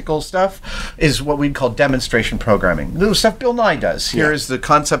practical stuff, is what we'd call demonstration programming. The stuff Bill Nye does. Here's the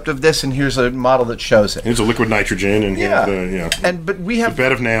concept of this, and here's a model that shows it. Here's a liquid nitrogen, and here's But we have the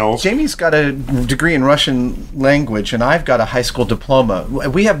bed of nails. Jamie's got a degree in Russian language, and I've got a high school diploma.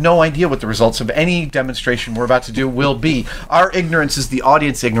 We have no idea what the results of any demonstration we're about to do will be. Our ignorance is the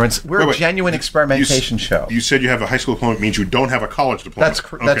audience ignorance. We're a genuine experimentation show. You said you have a high school diploma means you don't have a college diploma. That's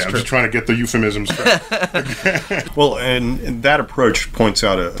true. I'm just trying to get the euphemisms straight. Well, and that approach points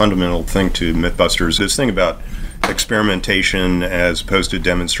out a fundamental thing to Mythbusters. This thing about experimentation as opposed to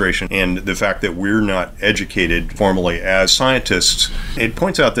demonstration, and the fact that we're not educated formally as scientists. It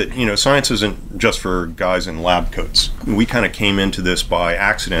points out that, science isn't just for guys in lab coats. We kind of came into this by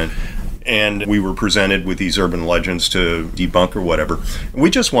accident, and we were presented with these urban legends to debunk or whatever. We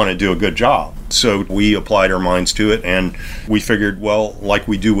just want to do a good job. So we applied our minds to it, and we figured, well, like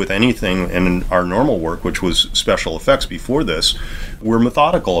we do with anything in our normal work, which was special effects before this, we're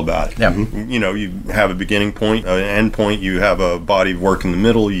methodical about it. Yeah. You have a beginning point, an end point, you have a body of work in the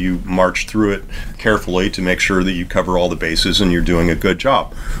middle, you march through it carefully to make sure that you cover all the bases and you're doing a good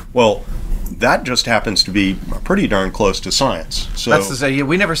job. Well, that just happens to be pretty darn close to science. So That's to say,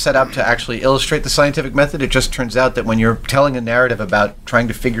 we never set out to actually illustrate the scientific method. It just turns out that when you're telling a narrative about trying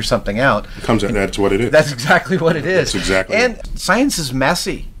to figure something out, That's what it is. that's exactly what it is. That's exactly And it. science is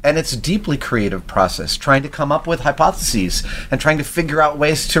messy, and it's a deeply creative process, trying to come up with hypotheses and trying to figure out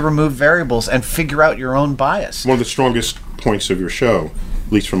ways to remove variables and figure out your own bias. One of the strongest points of your show,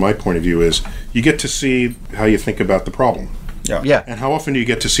 at least from my point of view, is you get to see how you think about the problem. Yeah. And how often do you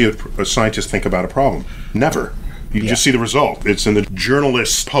get to see a scientist think about a problem? Never. You just see the result. It's in the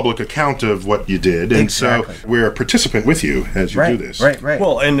journalist's public account of what you did. And Exactly. so we're a participant with you as you do this. Right.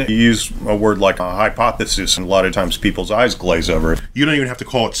 well, and you use a word like a hypothesis, and a lot of times people's eyes glaze over it. You don't even have to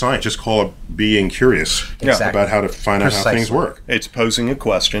call it science. Just call it being curious Exactly. about how to find out how things Precisely. work. It's posing a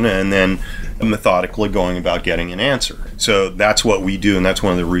question and then methodically going about getting an answer. So that's what we do, and that's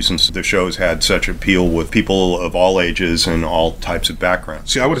one of the reasons the show's had such appeal with people of all ages and all types of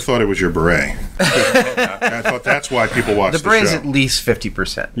backgrounds. See, I would have thought it was your beret. I thought that's why people watch The the brain's show. at least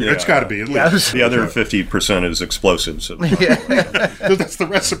 50%. It's got to be at least. The other 50% is explosives. That's the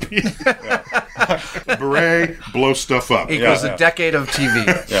recipe. Beret, blow stuff up. Equals a decade of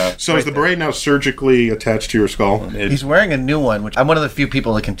TV. Yeah. So is the beret now surgically attached to your skull? He's wearing a new one, which I'm one of the few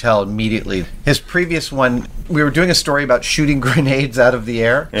people that can tell immediately. His previous one, we were doing a story about shooting grenades out of the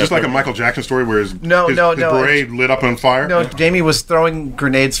air. Just like a Michael Jackson story where his beret lit up on fire? No, Jamie was throwing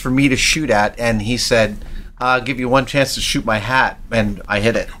grenades for me to shoot at, and he said, I'll give you one chance to shoot my hat, and I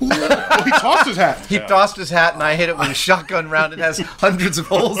hit it. Oh, he tossed his hat. He tossed his hat, and I hit it with a shotgun round. It has hundreds of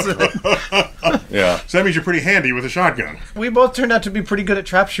holes in it. Yeah. So that means you're pretty handy with a shotgun. We both turned out to be pretty good at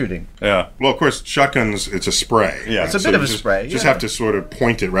trap shooting. Yeah. Well, of course, shotguns, it's a spray. Yeah. It's a bit of a spray. Just have to sort of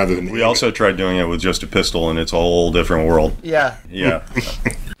point it rather than... We also tried doing it with just a pistol, and it's a whole different world. Yeah. Yeah.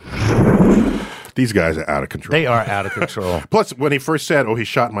 These guys are out of control. They are out of control. Plus, when he first said, "Oh, he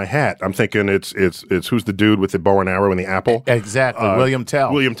shot my hat," I'm thinking it's who's the dude with the bow and arrow and the apple? Exactly, William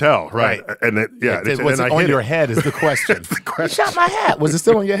Tell. William Tell, right? And what's and I on hit your it. head is the question. You shot my hat. Was it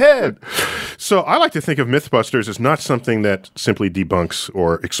still on your head? So I like to think of Mythbusters as not something that simply debunks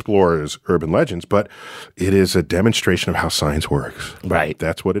or explores urban legends, but it is a demonstration of how science works. Right.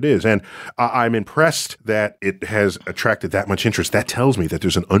 That's what it is. And I'm impressed that it has attracted that much interest. That tells me that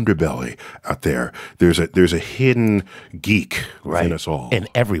there's an underbelly out there. There's a hidden geek within us all. In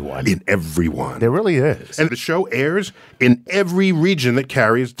everyone. In everyone. There really is. And the show airs in every region that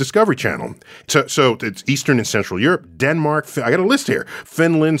carries Discovery Channel. So it's Eastern and Central Europe, Denmark, I got a list here.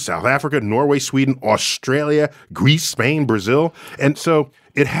 Finland, South Africa, Norway, Sweden, Australia, Greece, Spain, Brazil. And so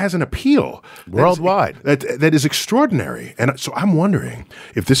it has an appeal worldwide that is extraordinary. And so I'm wondering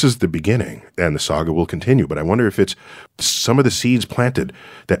if this is the beginning, and the saga will continue, but I wonder if it's some of the seeds planted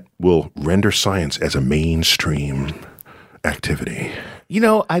that will render science as a mainstream activity. You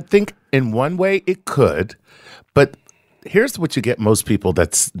know, I think in one way it could, but here's what you get most people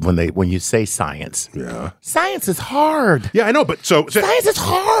when you say science. Yeah. Science is hard. Yeah, I know, but science is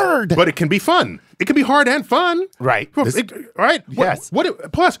hard. But it can be fun. It can be hard and fun. Right. Right? Yes.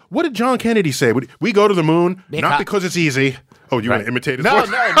 Plus, what did John Kennedy say? We go to the moon, not because it's easy. Oh, you want to imitate his voice?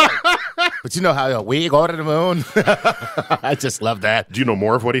 No. But you know how we go to the moon? I just love that. Do you know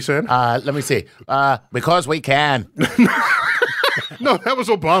more of what he said? Let me see. Because we can. No, that was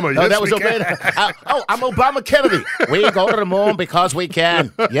Obama. No, yes, that was Obama. I'm Obama Kennedy. We go to the moon because we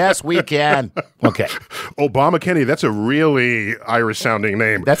can. Yes, we can. Okay. Obama Kennedy. That's a really Irish-sounding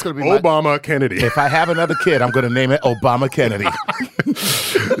name. That's going to be Obama Kennedy. If I have another kid, I'm going to name it Obama Kennedy.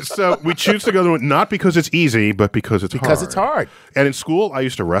 So we choose to go to it not because it's easy, but because it's hard. Because it's hard. And in school, I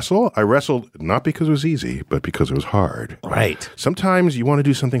used to wrestle. I wrestled not because it was easy, but because it was hard. Right. Sometimes you want to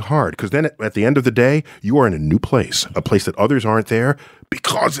do something hard because then at the end of the day, you are in a new place, a place that others aren't there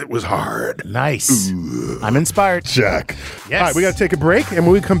because it was hard. Nice. Ooh. I'm inspired. Jack. Yes. All right, we got to take a break, and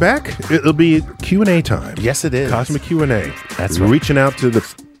when we come back, it'll be Q&A time. Yes, it is. Cosmic Q&A. That's right. Reaching out to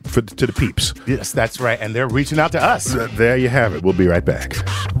the peeps. Yes, that's right. And they're reaching out to us. There you have it. We'll be right back.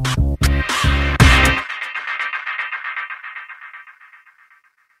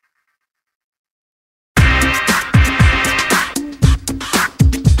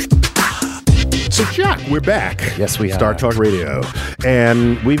 So, Jack, we're back. Yes, we are. Star Talk Radio.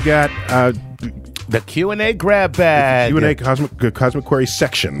 And we've got the Q&A grab bag. Q&A Cosmic Query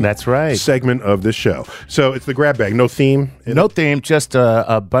section. That's right. Segment of this show. So it's the grab bag. No theme? No theme. Just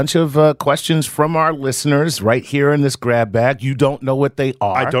a bunch of questions from our listeners right here in this grab bag. You don't know what they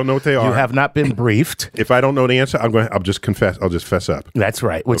are. I don't know what they are. You have not been briefed. If I don't know the answer, I'll just confess. I'll just fess up. That's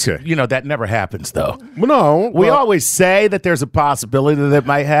right. Which, that never happens, though. No. We always say that there's a possibility that it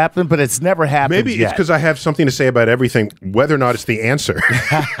might happen, but it's never happened Maybe it's because I have something to say about everything, whether or not it's the answer.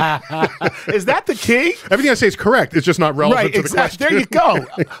 Is that the key? Everything I say is correct. It's just not relevant to the question. There you go.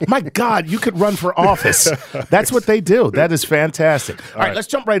 My God, you could run for office. That's what they do. That is fantastic. All right, let's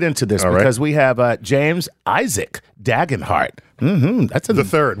jump right into this because we have James Isaac Dagenhart. Mm-hmm. That's the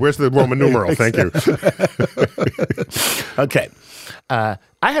third. Where's the Roman numeral? Thank you. Okay. I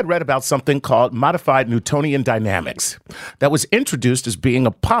had read about something called modified Newtonian dynamics that was introduced as being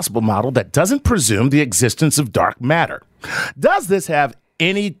a possible model that doesn't presume the existence of dark matter. Does this have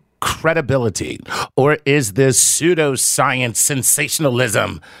any credibility, or is this pseudoscience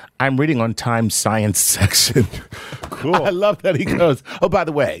sensationalism? I'm reading on Time Science section. Cool. I love that he goes, oh, by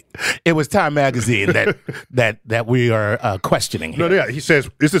the way, it was Time Magazine that we are questioning here. No, yeah. He says,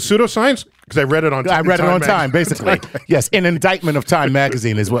 is it pseudoscience? Because I read it on Time. I read it on Time, basically. Yes, an indictment of Time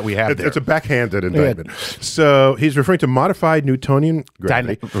Magazine is what we have there. It's a backhanded indictment. So he's referring to modified Newtonian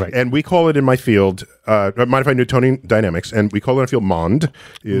gravity, right. and we call it in my field modified Newtonian dynamics, and we call it in the field MOND,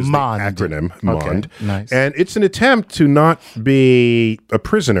 is MOND. the acronym, Okay, MOND. nice. And it's an attempt to not be a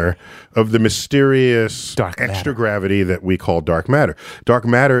prisoner of the mysterious Dark matter. extra gravity that we call dark matter. Dark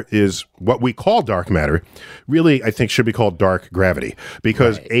matter is what we call dark matter, really, I think, should be called dark gravity,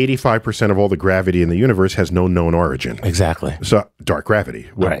 because 85% of all the gravity in the universe has no known origin. Exactly. So, dark gravity.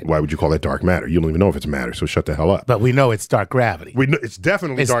 Right. Why would you call that dark matter? You don't even know if it's matter, so shut the hell up. But we know it's dark gravity. We know, it's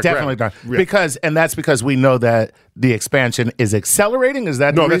definitely It's dark definitely gravity. dark. Yeah. That's because we know that the expansion is accelerating. Is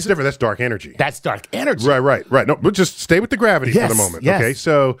that No, the that's reason? different. That's dark energy. That's dark energy. Right. No, but just stay with the gravity Yes, for the moment. yes. Okay.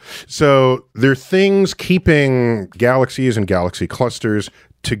 So there are things keeping galaxies and galaxy clusters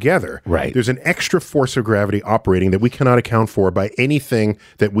together. Right. There's an extra force of gravity operating that we cannot account for by anything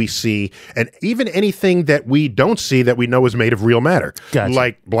that we see, and even anything that we don't see that we know is made of real matter, Gotcha.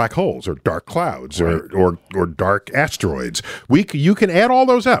 like black holes or dark clouds or dark asteroids. You can add all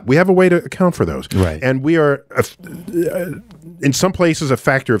those up. We have a way to account for those. Right. And we are in some places a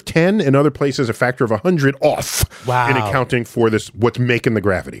factor of 10, in other places a factor of 100 off in accounting for this, what's making the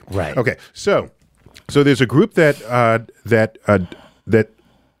gravity. Right. Okay. So there's a group that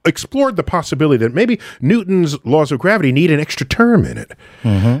explored the possibility that maybe Newton's laws of gravity need an extra term in it.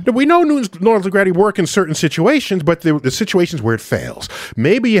 Now, we know Newton's laws of gravity work in certain situations, but the situations where it fails.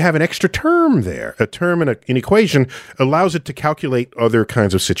 Maybe you have an extra term there. A term in an equation allows it to calculate other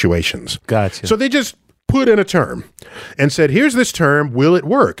kinds of situations. Gotcha. So they just put in a term and said, here's this term, will it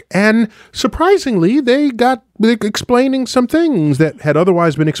work? And surprisingly, they got explaining some things that had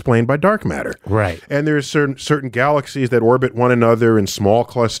otherwise been explained by dark matter. Right. And there's certain galaxies that orbit one another in small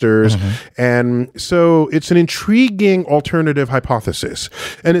clusters. And so it's an intriguing alternative hypothesis.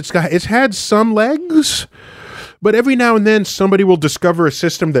 And it's had some legs. But every now and then, somebody will discover a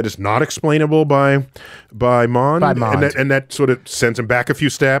system that is not explainable by MOND, and that sort of sends them back a few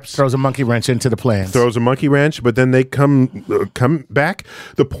steps. Throws a monkey wrench into the plans. Throws a monkey wrench, but then they come back.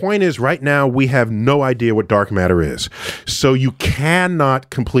 The point is, right now, we have no idea what dark matter is. So you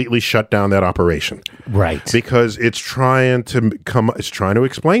cannot completely shut down that operation. Right. Because it's trying to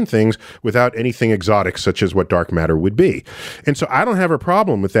explain things without anything exotic, such as what dark matter would be. And so I don't have a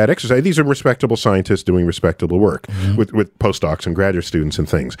problem with that exercise. These are respectable scientists doing respectable work with postdocs and graduate students and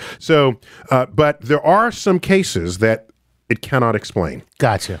things. So, but there are some cases that it cannot explain.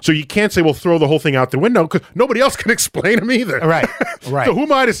 Gotcha. So you can't say, well, throw the whole thing out the window, because nobody else can explain them either. Right. So who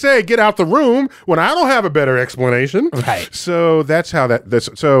am I to say, get out the room when I don't have a better explanation? Right. So that's how that's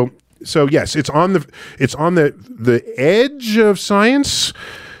so yes, it's on the edge of science.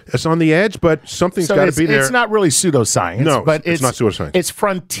 It's on the edge, but something's got to be there. It's not really pseudoscience. No, but it's not pseudoscience. It's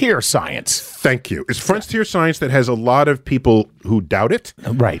frontier science. Thank you. It's frontier science that has a lot of people who doubt it.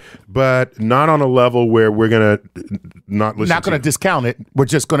 Right. But not on a level where we're going to not listen Not going to discount it. We're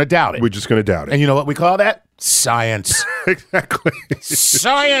just going to doubt it. We're just going to doubt it. And you know what we call that? Science. Exactly.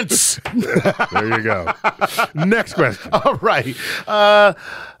 Science. There you go. Next question. All right.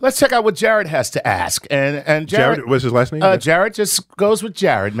 Let's check out what Jared has to ask. And Jared, what's his last name? Jared just goes with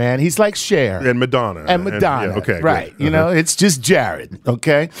Jared, man. He's like Cher. And Madonna. And Madonna. Okay. Right. Good. You know, it's just Jared.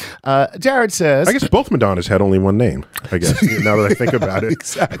 Okay. Jared says. I guess both Madonnas had only one name, I guess, now that I think about it.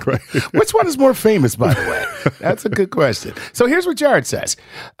 Exactly. Which one is more famous, by the way? That's a good question. So here's what Jared says.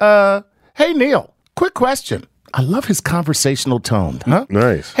 Hey, Neil, quick question. I love his conversational tone. Huh?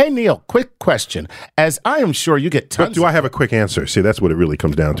 Nice. Hey, Neil, quick question. As I am sure you get tons But do I have a quick answer? See, that's what it really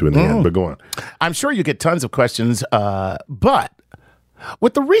comes down to in the end, but go on. I'm sure you get tons of questions, but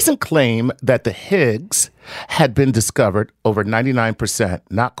with the recent claim that the Higgs had been discovered over 99%,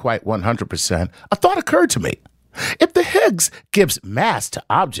 not quite 100%, a thought occurred to me. If the Higgs gives mass to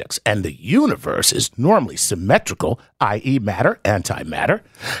objects and the universe is normally symmetrical, i.e. matter, antimatter,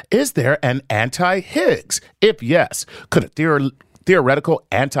 is there an anti-Higgs? If yes, could a theoretical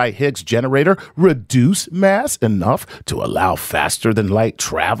anti-Higgs generator reduce mass enough to allow faster than light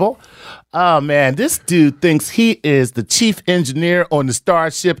travel? Oh, man, this dude thinks he is the chief engineer on the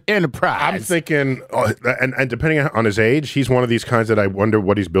Starship Enterprise. I'm thinking, and depending on his age, he's one of these kinds that I wonder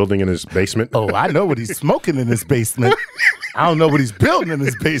what he's building in his basement. Oh, I know what he's smoking in his basement. I don't know what he's building in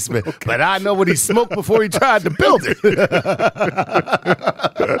his basement, but I know what he smoked before he tried to build it.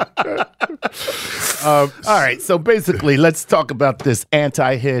 All right, so basically, let's talk about this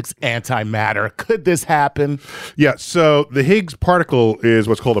anti-Higgs, antimatter. Could this happen? Yeah, so the Higgs particle is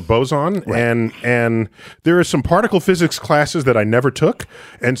what's called a boson, right. and there are some particle physics classes that I never took,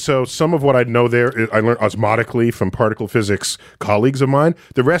 and so some of what I know there, I learned osmotically from particle physics colleagues of mine.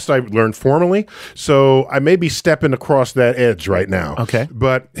 The rest I learned formally, so I may be stepping across that edge right now. Okay.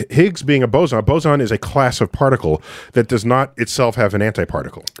 But Higgs being a boson is a class of particle that does not itself have an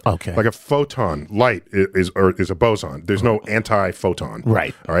antiparticle. Okay. Like a photon, light, light is a boson. There's no anti-photon.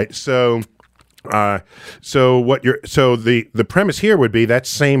 Right. All right. So the premise here would be that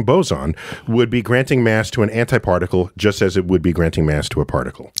same boson would be granting mass to an antiparticle just as it would be granting mass to a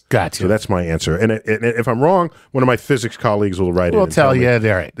particle. Gotcha. So that's my answer. And if I'm wrong, one of my physics colleagues will write it. We'll and tell you. me.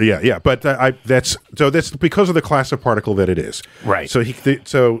 They're right. Yeah. But that's because of the class of particle that it is. Right. So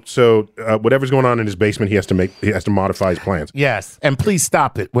whatever's going on in his basement, he has to modify his plans. Yes, and please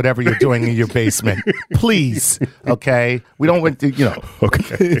stop it. Whatever you're doing in your basement, please. Okay, we don't want to.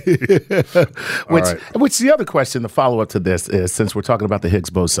 Okay. Which the other question, the follow up to this is, since we're talking about the Higgs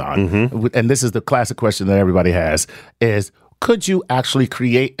boson, and this is the classic question that everybody has, is could you actually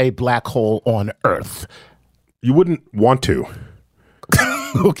create a black hole on Earth? You wouldn't want to.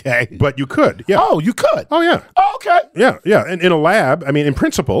 Okay. But you could. Yeah. Oh, you could. Oh, yeah. Oh, okay. Yeah. And in a lab, I mean, in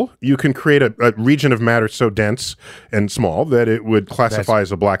principle, you can create a region of matter so dense and small that it would classify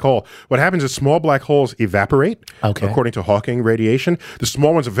as a black hole. What happens is small black holes evaporate, according to Hawking radiation. The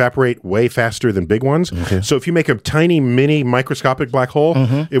small ones evaporate way faster than big ones. Okay. So if you make a tiny, mini, microscopic black hole,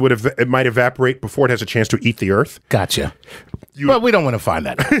 it might evaporate before it has a chance to eat the Earth. Gotcha. But we don't want to find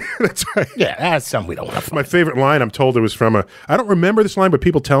that. That's right. Yeah, that's something we don't want to find. My favorite line, I'm told it was from I don't remember this line, but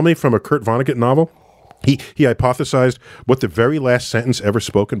people tell me from a Kurt Vonnegut novel. He hypothesized what the very last sentence ever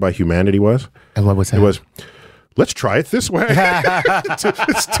spoken by humanity was. And what was that? It was, let's try it this way.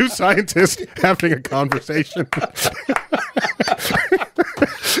 It's two scientists having a conversation.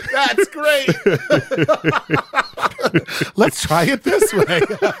 That's great. Let's try it this way.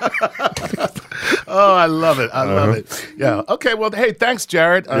 Oh, I love it. I love it. Yeah. Okay. Well, hey, thanks,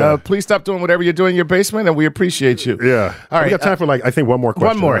 Jared. Please stop doing whatever you're doing in your basement, and we appreciate you. Yeah. All right. We got time for I think one more question.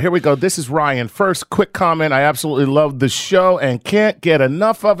 One more. Here we go. This is Ryan. First, quick comment. I absolutely love the show and can't get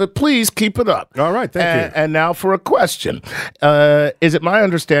enough of it. Please keep it up. All right. Thank you. And now for a question. Is it my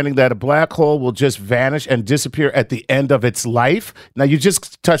understanding that a black hole will just vanish and disappear at the end of its life? Now, you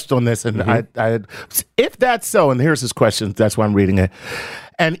just touched on this, and if that's so, and here's his question, that's why I'm reading it.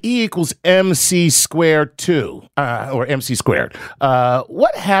 And E equals MC squared 2, or MC squared.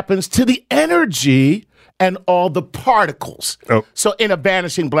 What happens to the energy and all the particles? Oh. So in a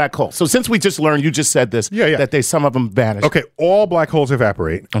vanishing black hole. So since we just learned, you just said this, that some of them vanish. Okay, all black holes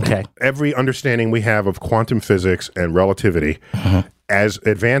evaporate. Okay. Every understanding we have of quantum physics and relativity, as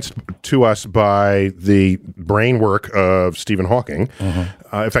advanced to us by the brain work of Stephen Hawking,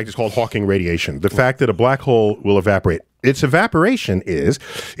 in fact, it's called Hawking radiation. The fact that a black hole will evaporate, its evaporation is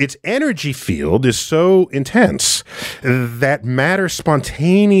its energy field is so intense that matter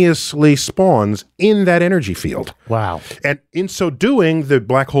spontaneously spawns in that energy field. Wow. And in so doing, the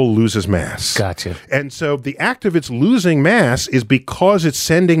black hole loses mass. Gotcha. And so the act of its losing mass is because it's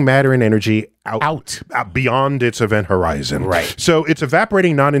sending matter and energy out beyond its event horizon. Right. So it's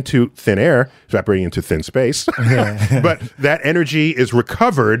evaporating not into thin air, it's evaporating into thin space, but that energy is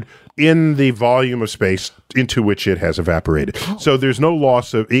recovered in the volume of space into which it has evaporated. So there's no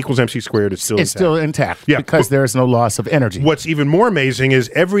loss of E equals MC squared. It's still intact because there's no loss of energy. What's even more amazing is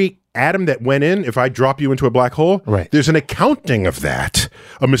every atom that went in, if I drop you into a black hole, there's an accounting of that,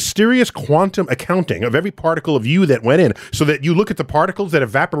 a mysterious quantum accounting of every particle of you that went in, so that you look at the particles that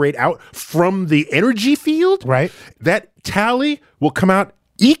evaporate out from the energy field, that tally will come out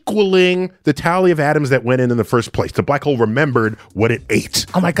equaling the tally of atoms that went in the first place. The black hole remembered what it ate.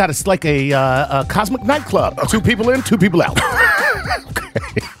 Oh my God, it's like a cosmic nightclub. 2 people in, 2 people out.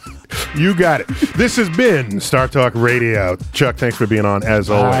 You got it. This has been Star Talk Radio. Chuck, thanks for being on, as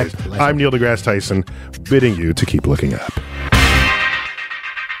always. I'm Neil deGrasse Tyson, bidding you to keep looking up.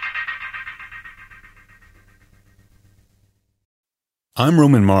 I'm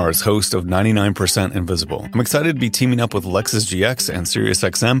Roman Mars, host of 99% Invisible. I'm excited to be teaming up with Lexus GX and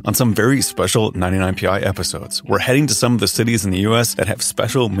SiriusXM on some very special 99PI episodes. We're heading to some of the cities in the U.S. that have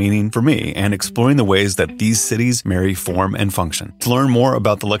special meaning for me and exploring the ways that these cities marry form and function. To learn more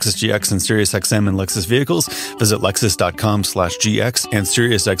about the Lexus GX and SiriusXM and Lexus vehicles, visit lexus.com/GX and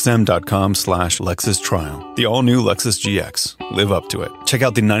SiriusXM.com/Lexus Trial. The all-new Lexus GX. Live up to it. Check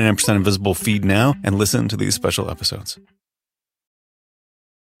out the 99% Invisible feed now and listen to these special episodes.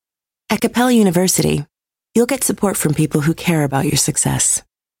 At Capella University, you'll get support from people who care about your success.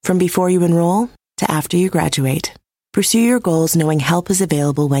 From before you enroll to after you graduate, pursue your goals knowing help is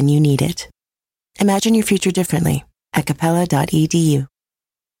available when you need it. Imagine your future differently at capella.edu.